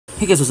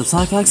Hey guys, what's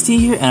up, SonicHaXD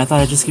here, and I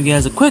thought I'd just give you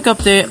guys a quick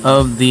update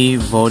of the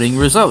voting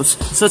results.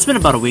 So it's been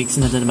about a week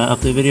since I did my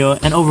update video,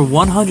 and over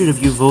 100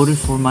 of you voted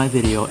for my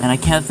video, and I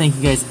can't thank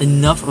you guys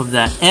enough of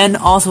that. And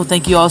also,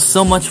 thank you all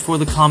so much for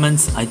the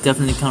comments. I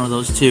definitely counted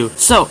those too.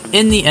 So,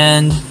 in the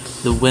end,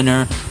 the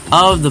winner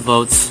of the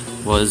votes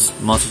was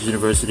Monsters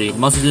University.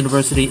 Monsters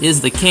University is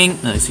the king,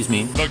 excuse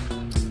me, the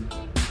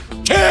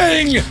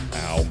king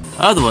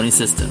of the voting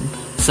system.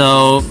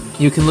 So,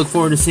 you can look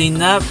forward to seeing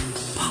that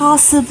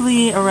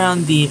possibly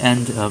around the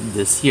end of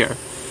this year.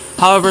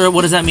 However,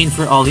 what does that mean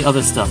for all the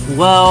other stuff?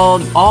 Well,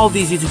 all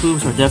these YouTube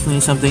groups are definitely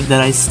something that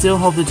I still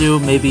hope to do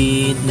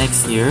maybe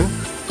next year.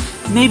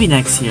 Maybe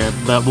next year,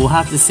 but we'll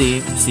have to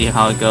see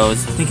how it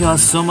goes. Thank you all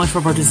so much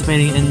for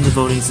participating in the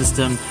voting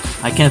system.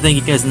 I can't thank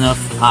you guys enough.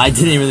 I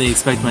didn't really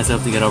expect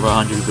myself to get over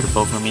 100 people to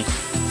vote for me.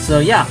 So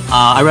yeah,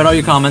 I read all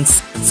your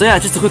comments. So yeah,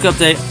 just a quick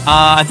update.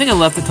 I think I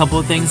left a couple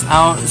of things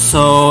out.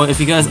 So if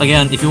you guys,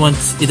 again, if you want,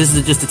 this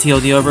is just the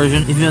TLDR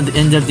version. If you want the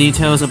in-depth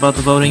details about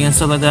the voting and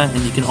stuff like that,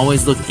 and you can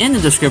always look in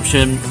the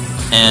description.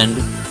 And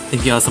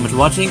thank you all so much for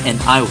watching, and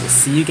I will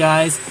see you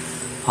guys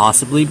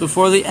possibly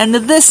before the end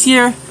of this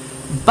year.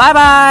 Bye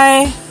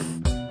bye!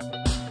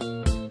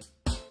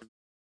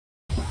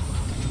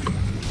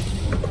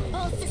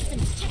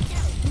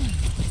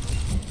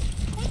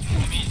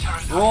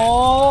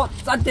 Oh,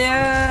 3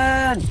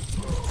点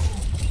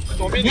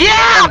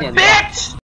Yeah, bitch!